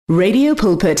Radio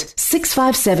Pulpit,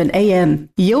 657 AM,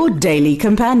 your daily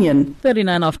companion.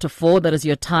 39 after 4, that is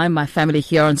your time, my family,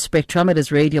 here on Spectrum. It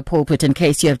is Radio Pulpit, in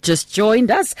case you have just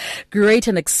joined us. Great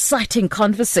and exciting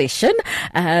conversation,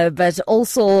 but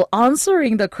also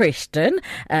answering the question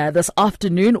this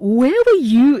afternoon, where were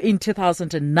you in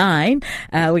 2009?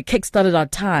 We kickstarted our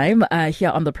time here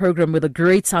on the program with a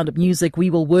great sound of music. We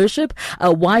will worship,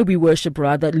 Why We Worship,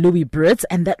 rather, Louis Brits,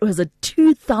 and that was a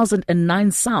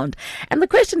 2009 sound. And the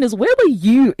question is, where were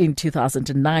you in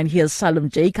 2009? Here's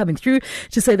Shalom J coming through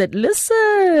to say that,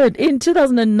 listen, in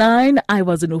 2009, I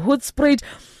was in Hoedspruit.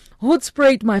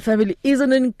 Hoedspruit, my family, is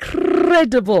an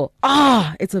incredible,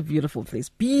 it's a beautiful place.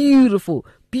 Beautiful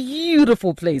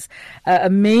place.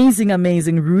 Amazing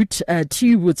route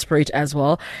to Hoedspruit as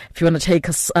well. If you want to take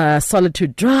a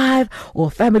solitude drive or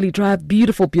family drive,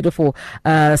 beautiful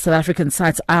South African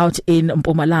sites out in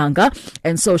Mpumalanga.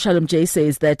 And so Shalom J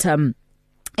says that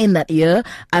in that year,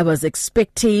 I was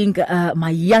expecting my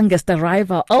youngest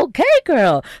arrival. Okay,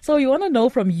 girl. So you want to know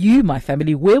from you, my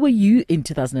family, where were you in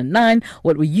 2009?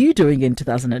 What were you doing in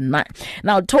 2009?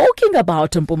 Now, talking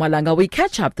about Mpumalanga, we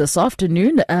catch up this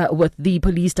afternoon with the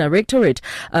Police Directorate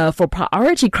for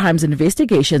Priority Crimes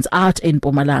Investigations out in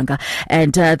Mpumalanga.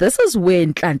 And this is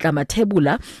when Nhlanhla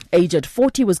Mathebula, aged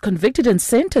 40, was convicted and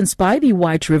sentenced by the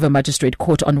White River Magistrate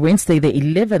Court on Wednesday, the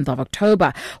 11th of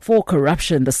October, for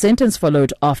corruption. The sentence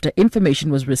followed after information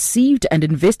was received and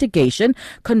investigation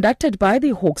conducted by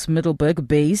the Hawks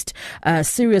Middelburg-based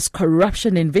serious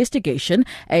corruption investigation.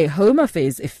 A Home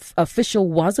Affairs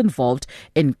official was involved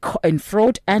in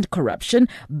fraud and corruption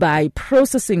by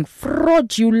processing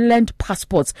fraudulent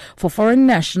passports for foreign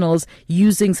nationals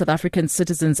using South African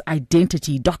citizens'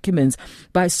 identity documents.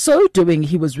 By so doing,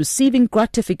 he was receiving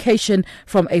gratification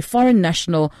from a foreign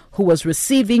national who was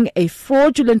receiving a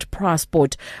fraudulent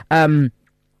passport,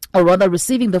 or rather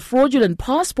receiving the fraudulent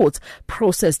passports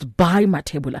processed by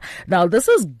Mathebula. Now, this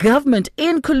is government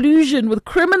in collusion with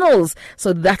criminals.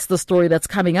 So that's the story that's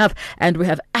coming up. And we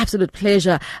have absolute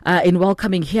pleasure in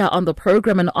welcoming here on the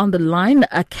program and on the line,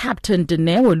 Captain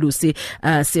Dineo Lucy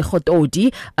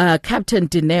Sekgotodi. Captain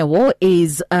Dineo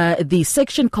is the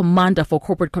Section Commander for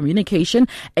Corporate Communication,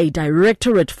 a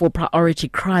Directorate for Priority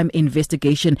Crime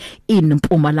Investigation in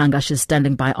Mpumalanga. She's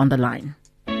standing by on the line.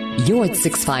 You're at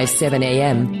 657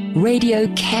 AM, radio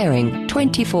caring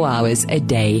 24 hours a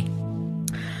day.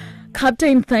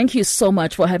 Captain, thank you so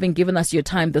much for having given us your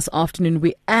time this afternoon.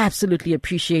 We absolutely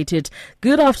appreciate it.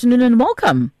 Good afternoon and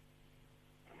welcome.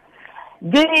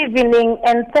 Good evening,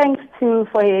 and thanks too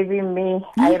for having me.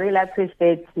 I really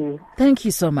appreciate you. Thank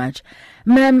you so much.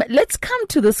 Ma'am, let's come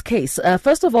to this case.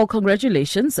 First of all,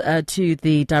 congratulations to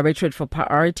the Directorate for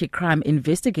Priority Crime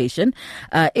Investigation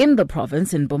in the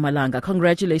province in Mpumalanga.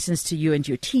 Congratulations to you and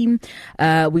your team.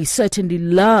 We certainly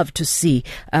love to see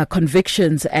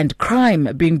convictions and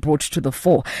crime being brought to the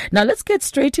fore. Now, let's get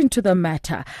straight into the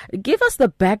matter. Give us the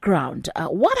background.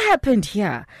 What happened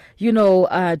here,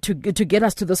 to get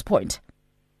us to this point?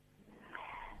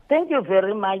 Thank you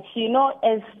very much.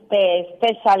 As the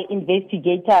special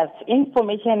investigators, any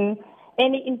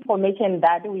information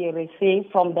that we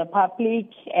receive from the public,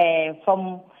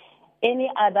 from any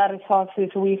other resources,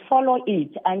 we follow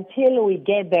it until we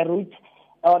get the root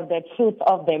or the truth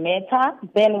of the matter.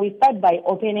 Then we start by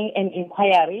opening an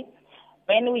inquiry.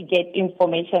 When we get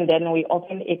information, then we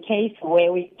open a case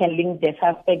where we can link the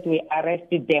suspect, we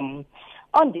arrested them.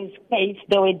 On this case,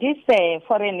 there were these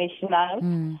foreign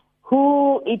nationals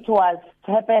who it was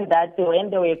happened that when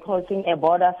they were crossing a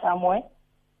border somewhere,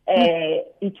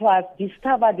 it was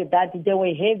discovered that they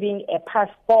were having a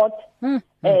passport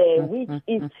which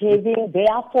is having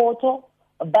their photo,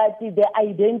 but the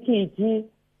identity,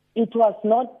 it was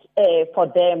not for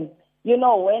them.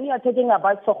 When you are talking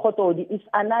about Sekgotodi, it's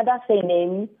another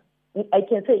surname. I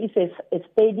can say it's a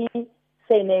steady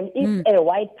surname. If a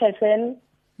white person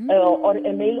or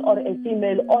a male or a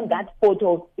female on that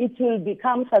photo, it will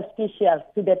become suspicious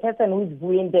to the person who is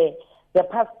doing the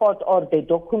passport or the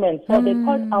document. So they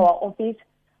called our office.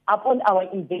 Upon our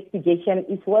investigation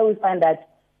is where we find that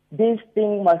this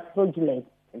thing was fraudulent.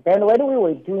 Then when we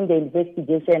were doing the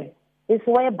investigation, it's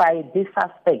whereby this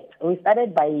suspect, we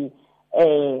started by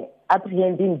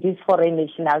apprehending these foreign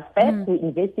nationals first. We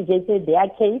investigated their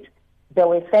case. They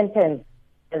were sentenced.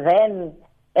 Then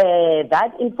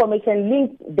that information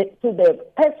linked to the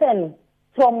person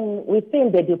from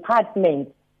within the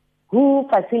department who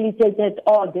facilitated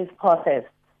all this process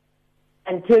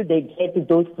until they get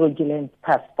those fraudulent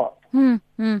passports.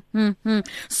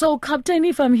 So, Captain,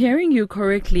 if I'm hearing you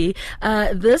correctly,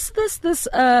 this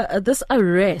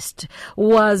arrest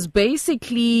was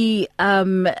basically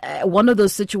one of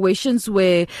those situations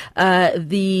where I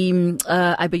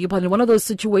beg your pardon, one of those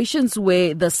situations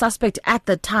where the suspect at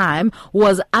the time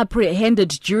was apprehended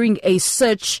during a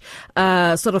search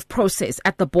sort of process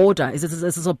at the border. Is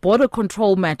this a border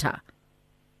control matter?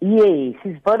 Yes,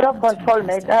 it's border control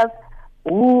matters.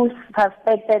 Who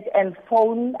suspected and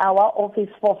phoned our office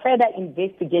for further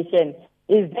investigation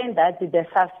is then that the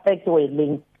suspect were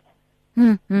linked.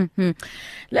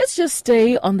 Let's just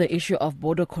stay on the issue of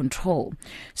border control.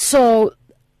 So,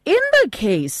 in the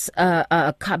case,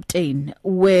 Captain,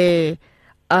 where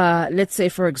let's say,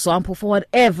 for example, for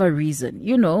whatever reason,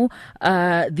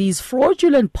 these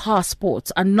fraudulent passports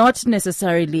are not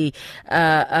necessarily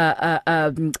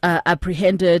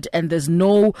apprehended, and there's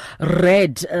no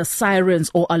red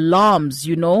sirens or alarms,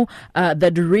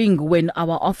 that ring when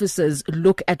our officers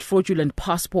look at fraudulent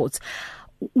passports.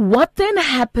 What then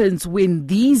happens when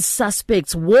these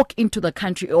suspects walk into the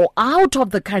country or out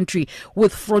of the country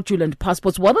with fraudulent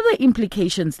passports? What are the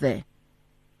implications there?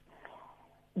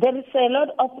 There is a lot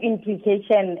of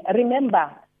implication.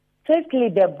 Remember, firstly,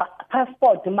 the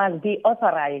passport must be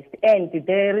authorized, and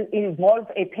there involves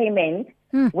a payment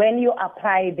when you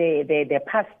apply the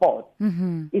passport.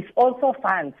 It's also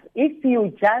funds. If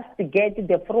you just get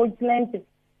the fraudulent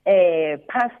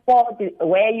passport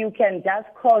where you can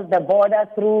just cross the border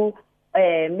through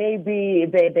maybe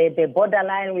the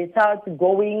borderline without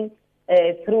going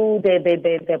through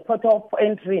the port of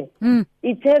entry.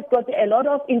 It has got a lot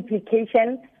of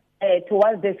implications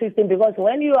towards the system, because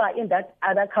when you are in that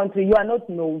other country, you are not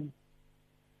known.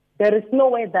 There is no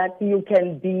way that you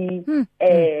can be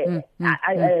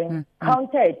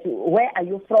counted. Where are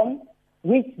you from?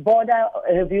 Which border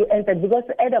have you entered? Because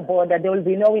at the border, they will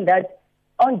be knowing that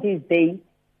on this day,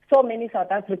 so many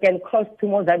South Africans cross to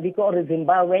Mozambique or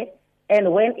Zimbabwe,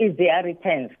 and when is their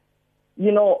returns?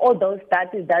 All those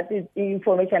that is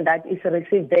information that is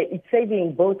received there. It's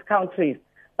saving both countries.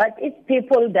 But if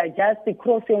people that just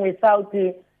crossing without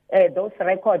those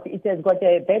records, it has got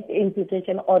a bad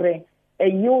implication or a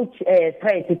huge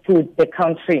threat to the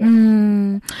country.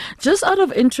 Just out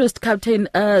of interest, Captain,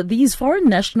 these foreign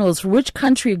nationals, which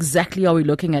country exactly are we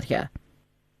looking at here?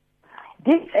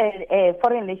 These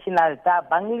foreign nationals are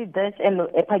Bangladesh and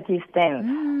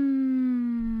Pakistan.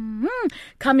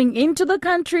 Coming into the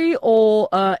country or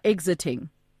exiting?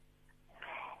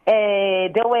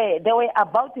 They were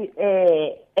about to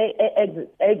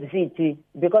exit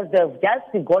because they've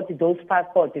just got those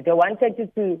passports. They wanted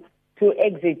to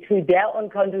exit to their own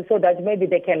country so that maybe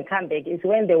they can come back. It's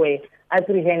when they were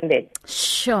apprehended.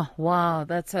 Sure. Wow,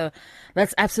 that's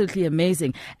absolutely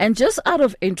amazing. And just out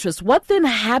of interest, what then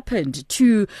happened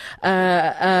to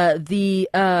the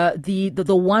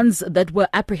ones that were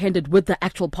apprehended with the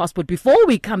actual passport before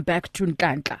we come back to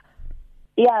Nkandla?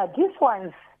 Yeah, these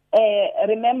ones.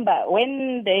 Remember,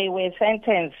 when they were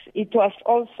sentenced, it was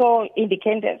also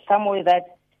indicated somewhere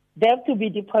that they have to be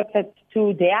deported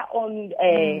to their own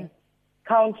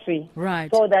country,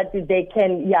 right? So that they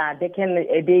can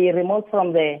be removed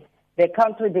from the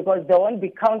country, because they won't be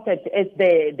counted as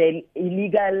the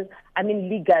legal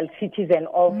citizen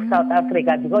of South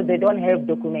Africa, because they don't have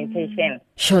documentation.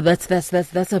 Sure, that's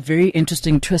a very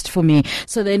interesting twist for me.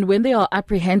 So then when they are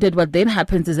apprehended, what then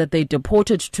happens is that they're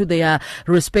deported to their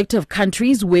respective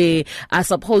countries, where I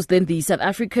suppose then the South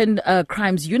African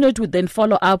crimes unit would then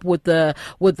follow up with the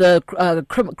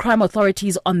crime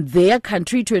authorities on their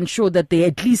country to ensure that they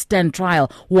at least stand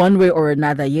trial one way or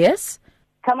another, yes?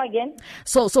 Come again?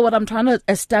 So what I'm trying to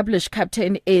establish,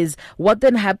 Captain, is what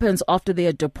then happens after they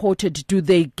are deported? Do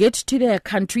they get to their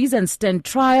countries and stand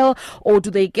trial, or do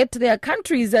they get to their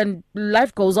countries and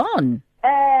life goes on?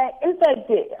 In fact,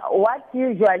 what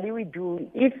usually we do,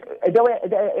 if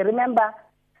remember,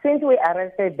 since we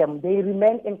arrested them, they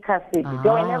remain in custody. They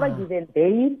were never given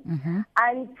bail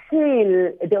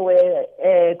until they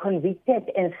were convicted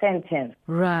and sentenced.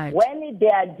 Right. When they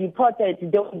are deported,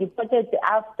 they were deported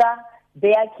after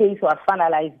their case was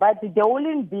finalized, but they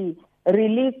wouldn't be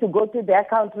released to go to their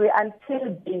country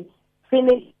until they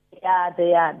finish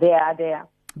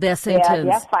their sentence.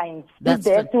 Their fines. If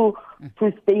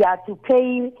they have to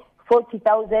pay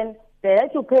 40,000, they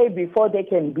have to pay before they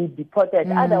can be deported.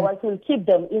 Otherwise, we'll keep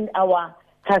them in our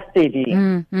custody.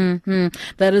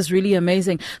 That is really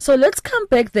amazing. So let's come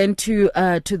back then to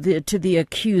the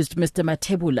accused, Mr.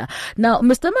 Mathebula. Now,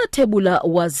 Mr. Mathebula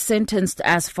was sentenced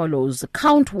as follows: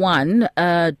 count 1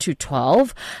 to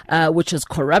 12, which is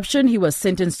corruption. He was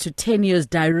sentenced to 10 years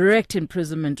direct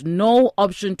imprisonment, no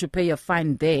option to pay a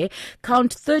fine there.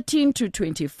 Count 13 to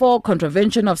 24,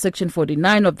 contravention of Section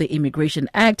 49 of the Immigration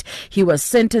Act. He was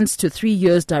sentenced to 3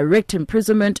 years direct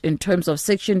imprisonment in terms of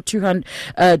Section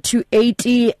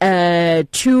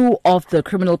 282 of the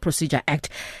Criminal Procedure Act.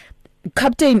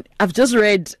 Captain, I've just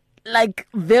read like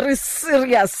very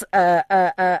serious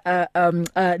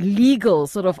legal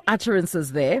sort of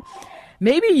utterances there.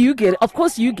 Maybe you get it. Of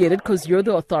course you get it because you're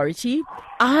the authority.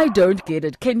 I don't get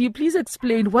it. Can you please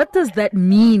explain, what does that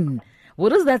mean? What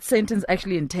does that sentence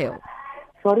actually entail?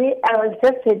 Sorry, I was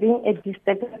just having a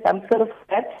disturbance. I'm sort of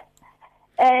that.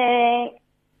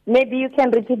 Maybe you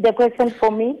can repeat the question for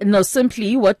me. No,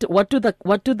 simply what do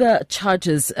the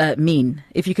charges mean?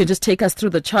 If you can just take us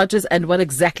through the charges and what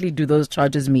exactly do those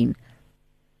charges mean?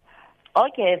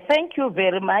 Okay, thank you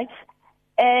very much.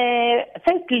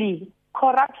 Firstly,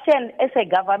 corruption as a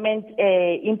government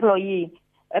employee.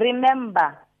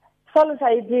 Remember,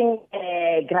 soliciting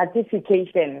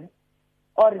gratification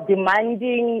or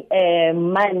demanding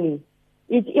money,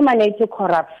 it emanates to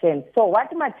corruption. So what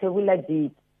Mathebula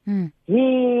did,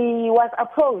 he was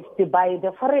approached by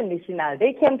the foreign national.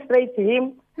 They came straight to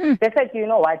him. They said, you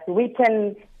know what, we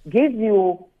can give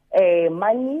you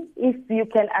money if you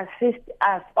can assist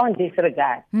us on this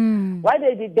regard. What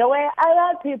they did, there were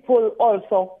other people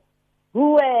also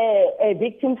who were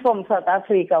victims from South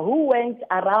Africa who went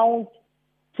around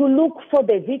to look for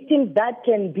the victims that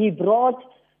can be brought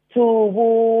to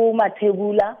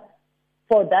Mathebula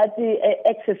for that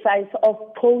exercise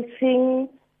of posing,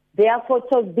 their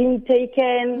photos being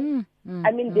taken,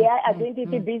 their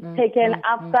identity being taken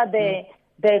after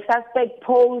the suspect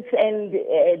pose, and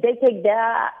they take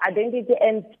their identity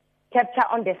and capture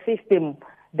on the system.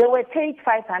 They were paid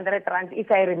 500 rand,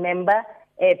 if I remember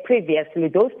previously,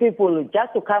 those people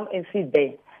just to come and sit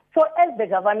there. So as the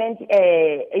government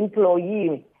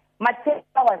employee, Mathebula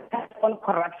was touched on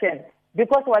corruption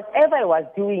because whatever I was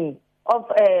doing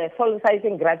of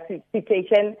soliciting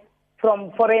gratification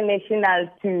from foreign nationals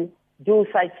to do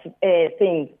such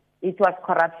things, it was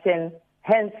corruption.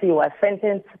 Hence, he was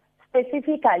sentenced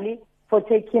specifically for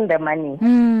taking the money.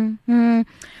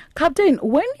 Captain,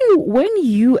 when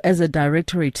you as a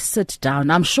directorate sit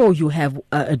down, I'm sure you have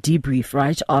a debrief,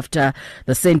 right, after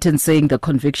the sentencing, the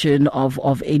conviction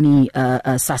of any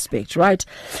suspect, right?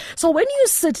 So when you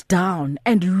sit down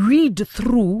and read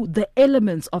through the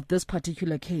elements of this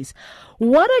particular case,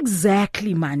 what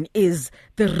exactly, man, is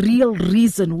the real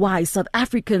reason why South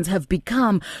Africans have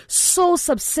become so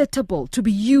susceptible to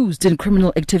be used in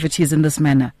criminal activities in this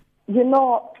manner? You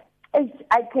know, I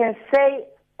can say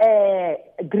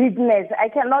greediness. I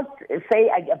cannot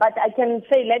say, but I can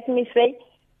say, let me say,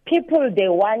 people, they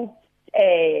want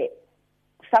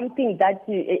something that,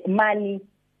 money.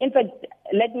 In fact,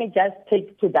 let me just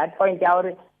take to that point out.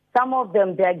 Some of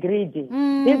them, they are greedy.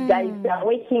 These guys, they are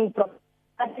working from,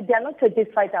 but they are not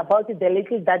satisfied about the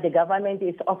little that the government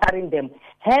is offering them.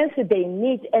 Hence, they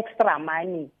need extra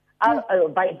money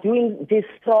by doing this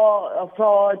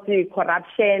fraud,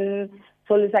 corruption,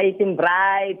 soliciting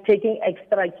bribe, taking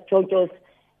extra charges.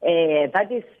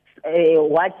 That is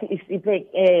what is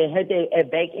had a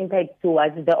big impact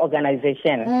towards the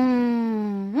organization.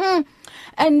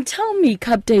 And tell me,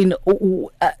 Captain,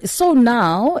 so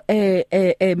now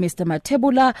Mr.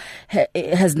 Mathebula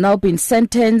has now been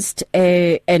sentenced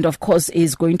and of course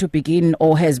is going to begin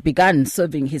or has begun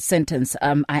serving his sentence,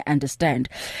 I understand.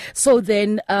 So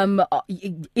then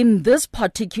in this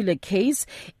particular case,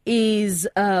 is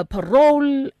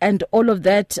parole and all of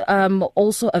that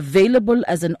also available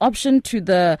as an option to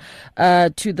the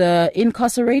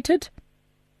incarcerated?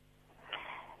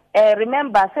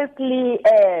 Remember, firstly,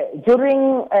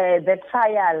 during the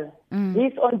trial,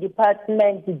 his own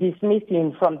department dismissed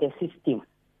him from the system.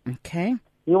 Okay.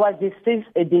 He was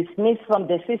dismissed from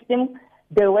the system.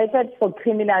 They waited for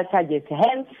criminal charges.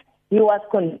 Hence, he was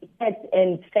convicted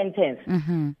and sentenced.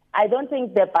 I don't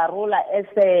think the parole as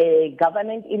a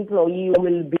government employee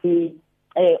will be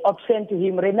an option to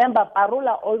him. Remember, parole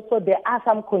also, there are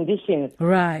some conditions.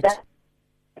 Right. That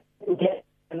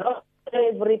not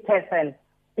every person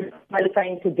is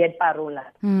qualifying to get parole.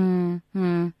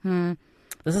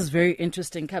 This is very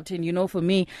interesting, Captain. You know, for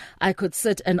me, I could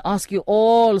sit and ask you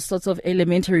all sorts of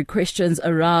elementary questions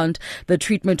around the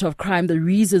treatment of crime, the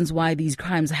reasons why these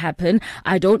crimes happen.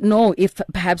 I don't know if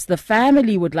perhaps the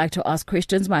family would like to ask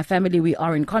questions. My family, we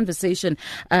are in conversation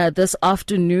this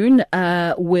afternoon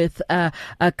with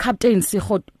Captain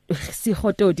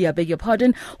Sihotodi, I beg your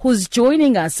pardon, who's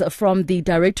joining us from the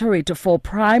Directorate for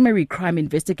Primary Crime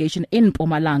Investigation in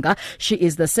Mpumalanga. She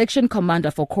is the Section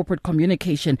Commander for Corporate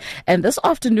Communication. And this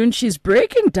afternoon, she's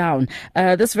breaking down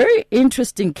this very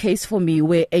interesting case for me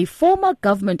where a former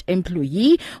government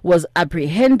employee was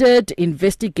apprehended,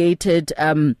 investigated,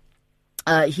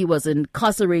 he was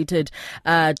incarcerated,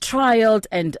 trialed,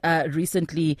 and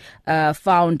recently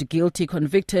found guilty,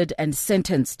 convicted, and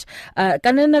sentenced.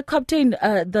 Kanena, Captain,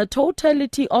 the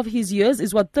totality of his years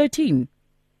is what, 13?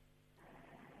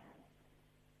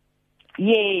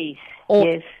 Yes.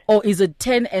 Yes. Or is it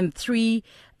 10 and 3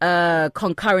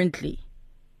 concurrently?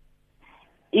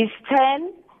 It's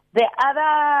 10. The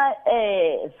other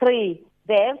 3,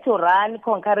 they have to run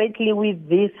concurrently with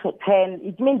this 10.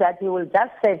 It means that he will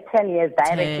just serve 10 years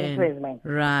direct imprisonment.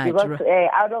 Right. Because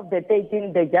out of the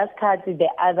 13, they just cut the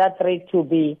other 3 to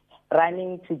be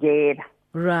running together.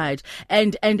 Right.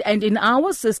 And in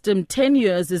our system, 10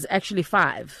 years is actually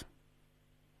 5.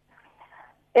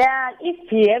 Yeah, if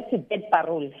he has to get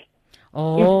parole, it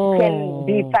can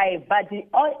be 5. But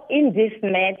in this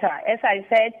matter, as I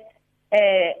said,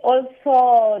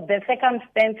 also the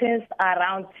circumstances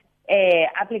around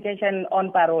application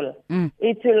on parole,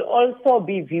 it will also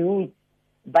be viewed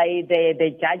by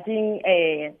the judging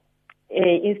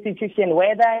institution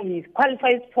whether he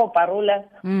qualifies for parole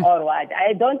or what.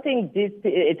 I don't think this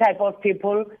type of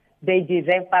people, they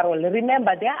deserve parole.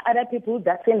 Remember, there are other people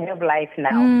that doesn't have life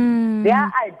now.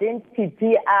 Their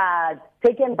identity are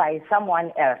taken by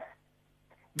someone else.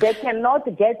 They cannot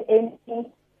get any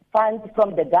funds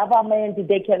from the government.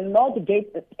 They cannot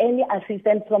get any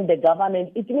assistance from the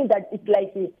government. It means that it's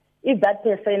like if that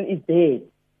person is dead.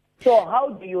 So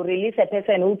how do you release a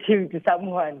person who killed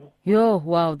someone?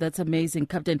 Wow, that's amazing,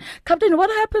 Captain. Captain, what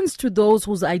happens to those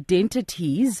whose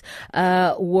identities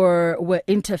were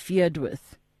interfered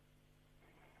with?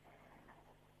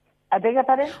 I beg your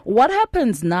pardon? What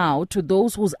happens now to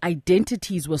those whose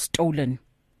identities were stolen?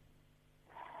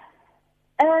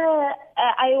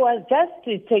 I was just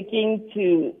talking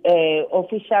to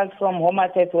officials from Home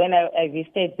Affairs when I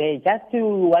visited there, just to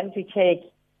want to check,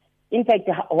 in fact,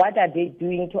 what are they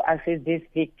doing to assist these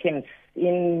victims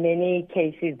in many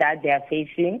cases that they are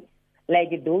facing,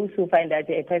 like those who find that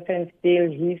a person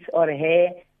steals his or her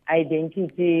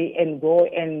identity and go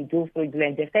and do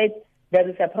fraudulent. They said there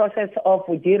is a process of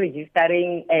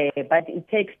deregistering, but it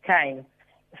takes time.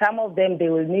 Some of them, they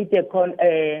will need a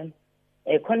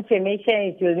confirmation.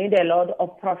 It will need a lot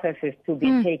of processes to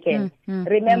be taken.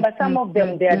 Remember, some of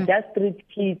them, they are just street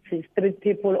kids, street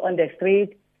people on the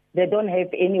street. They don't have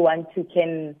anyone who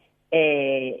can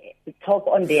talk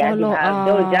on their behalf.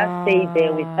 They'll just stay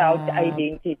there without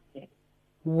identity.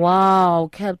 Wow,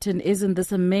 Captain, isn't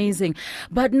this amazing?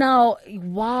 But now,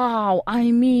 we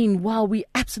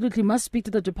absolutely must speak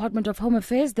to the Department of Home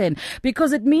Affairs then,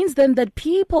 because it means then that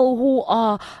people who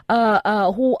are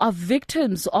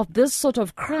victims of this sort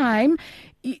of crime,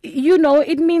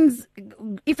 it means,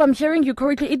 if I'm hearing you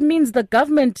correctly, it means the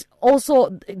government's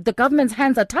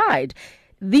hands are tied.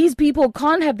 These people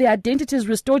can't have their identities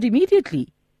restored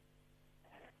immediately.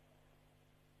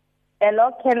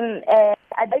 Hello,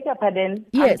 I beg your pardon?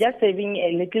 Yes. I'm just having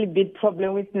a little bit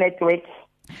problem with network.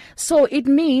 So it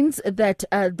means that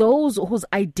those whose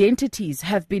identities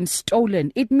have been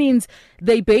stolen, it means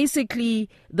the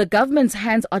government's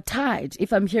hands are tied,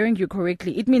 if I'm hearing you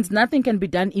correctly. It means nothing can be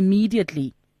done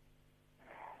immediately.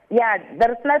 Yeah,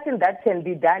 there is nothing that can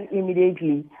be done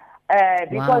immediately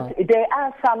because there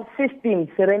are some systems.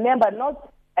 Remember,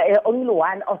 not only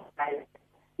one of them.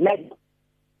 Like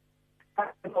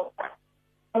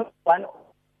one,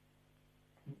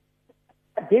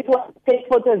 this one take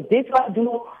photos, this one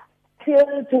do till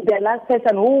to the last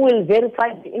person who will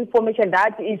verify the information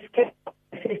that is kept in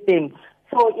the system.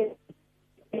 So it's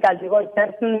because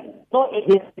there's no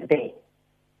agency there.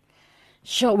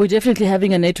 Sure, we're definitely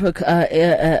having a network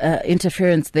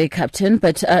interference there, Captain.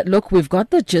 But look, we've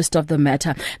got the gist of the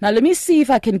matter. Now, let me see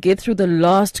if I can get through the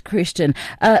last question.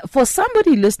 For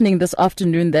somebody listening this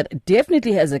afternoon that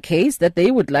definitely has a case that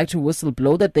they would like to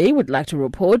whistleblow, that they would like to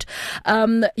report,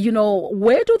 where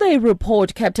do they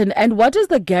report, Captain? And what is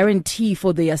the guarantee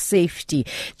for their safety?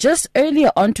 Just earlier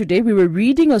on today, we were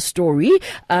reading a story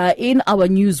in our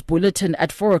news bulletin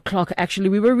at 4 o'clock. Actually,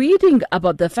 we were reading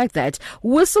about the fact that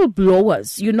whistleblowers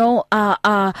followers,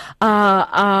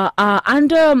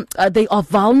 they are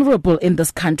vulnerable in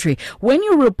this country. When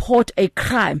you report a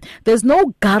crime, there's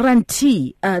no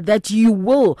guarantee that you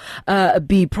will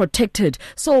be protected.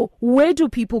 So where do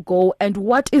people go, and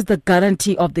what is the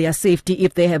guarantee of their safety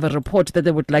if they have a report that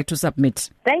they would like to submit?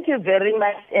 Thank you very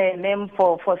much, Ma'am,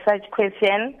 for such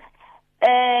question.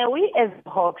 We as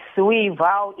Hawks, we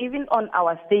vow, even on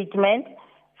our statement,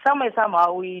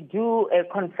 somehow we do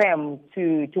confirm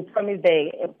to promise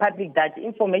the public that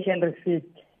information received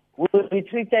will be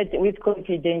treated with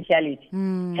confidentiality.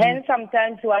 Hence,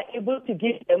 sometimes we are able to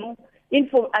give them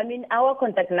our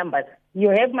contact numbers. You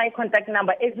have my contact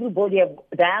number. Everybody have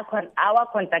our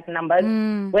contact numbers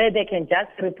where they can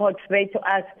just report straight to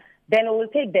us. Then we will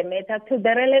take the matter to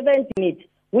the relevant unit,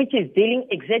 which is dealing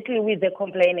exactly with the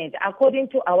complainant according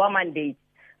to our mandate.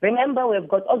 Remember, we've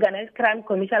got organized crime,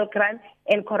 commercial crime,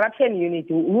 and corruption unit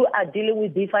who are dealing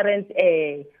with different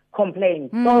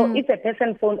complaints. So if a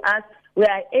person phones us, we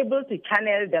are able to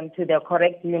channel them to the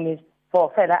correct unit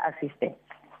for further assistance.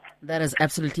 That is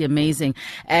absolutely amazing.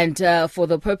 And for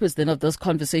the purpose then of this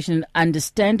conversation,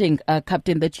 understanding,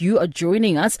 Captain, that you are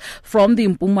joining us from the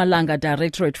Mpumalanga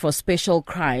Directorate for Special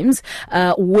Crimes,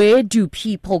 where do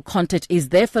people contact? Is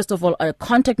there, first of all, a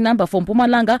contact number for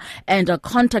Mpumalanga and a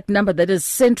contact number that is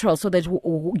central so that,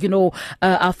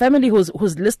 our family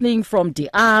who's listening from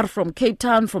DR, from Cape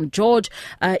Town, from George,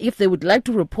 if they would like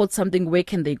to report something, where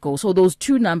can they go? So those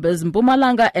two numbers,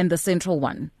 Mpumalanga and the central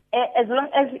one. As long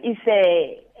as it's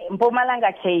a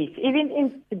Mpumalanga case, even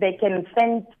if they can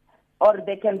send or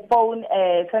they can phone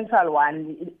a central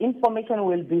one, information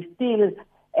will be still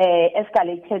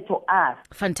escalated to us.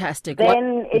 Fantastic.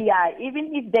 Then,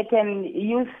 even if they can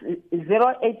use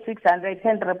 08600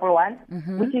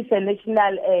 10111, which is a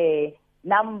national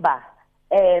number,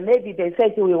 maybe they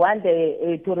said we want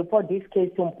to report this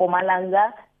case to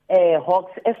Mpumalanga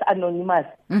Hawks as anonymous.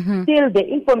 Still, the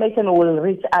information will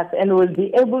reach us and we'll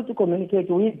be able to communicate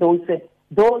with those.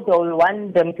 Those who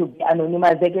want them to be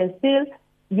anonymous, they can still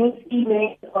use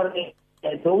email or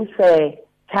those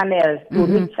channels to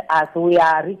reach us. We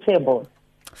are reachable.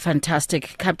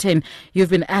 Fantastic. Captain,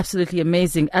 you've been absolutely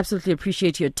amazing. Absolutely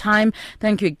appreciate your time.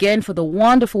 Thank you again for the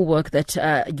wonderful work that,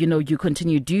 you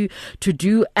continue to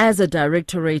do as a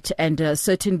directorate, and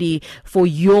certainly for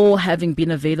your having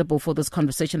been available for this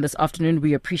conversation this afternoon.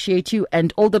 We appreciate you,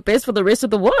 and all the best for the rest of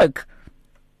the work.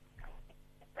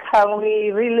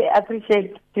 We really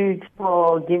appreciate you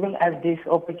for giving us this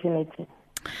opportunity.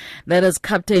 That is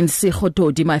Captain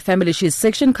Sikhododi, my family. She's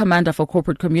Section Commander for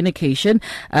Corporate Communication.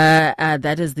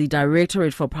 That is the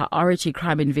Directorate for Priority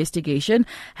Crime Investigation,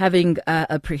 having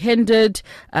apprehended,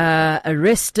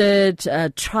 arrested,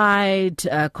 tried,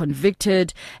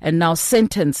 convicted, and now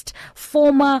sentenced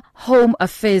former Home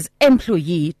Affairs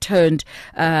employee turned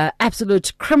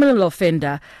absolute criminal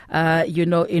offender,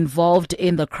 involved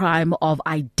in the crime of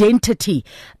identity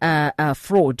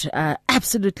fraud.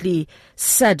 Absolutely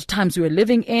sad times we're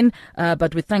living in,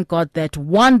 but we thank God that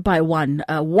one by one,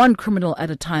 one criminal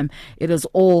at a time, it is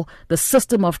all, the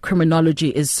system of criminology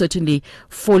is certainly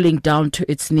falling down to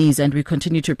its knees, and we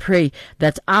continue to pray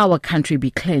that our country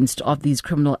be cleansed of these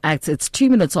criminal acts. It's 2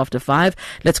 minutes after 5.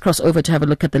 Let's cross over to have a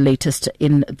look at the latest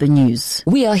in the news.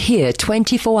 We are here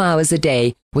 24 hours a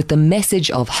day with the message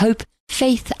of hope,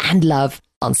 faith and love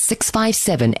on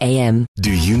 657 AM.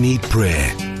 Do you need prayer?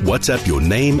 WhatsApp your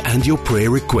name and your prayer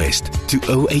request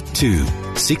to 082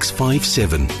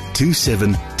 657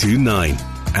 2729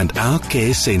 and our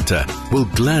care centre will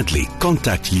gladly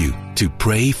contact you to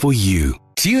pray for you.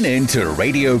 Tune in to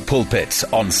Radio Pulpit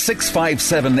on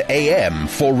 657 AM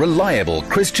for reliable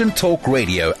Christian talk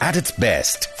radio at its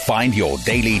best. Find your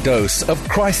daily dose of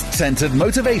Christ-centered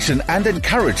motivation and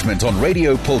encouragement on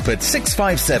Radio Pulpit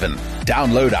 657.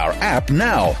 Download our app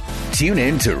now. Tune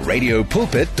in to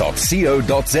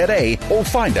radiopulpit.co.za or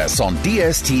find us on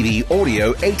DSTV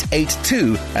Audio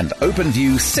 882 and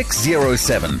OpenView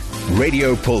 607.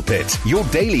 Radio Pulpit, your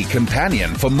daily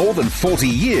companion for more than 40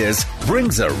 years,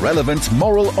 brings a relevant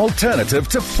moral alternative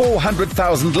to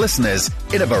 400,000 listeners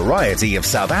in a variety of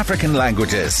South African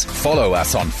languages. Follow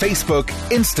us on Facebook,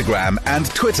 Instagram and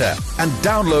Twitter and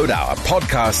download our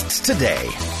podcasts today.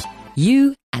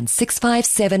 You and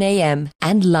 657 AM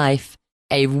and life,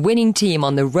 a winning team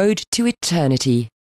on the road to eternity.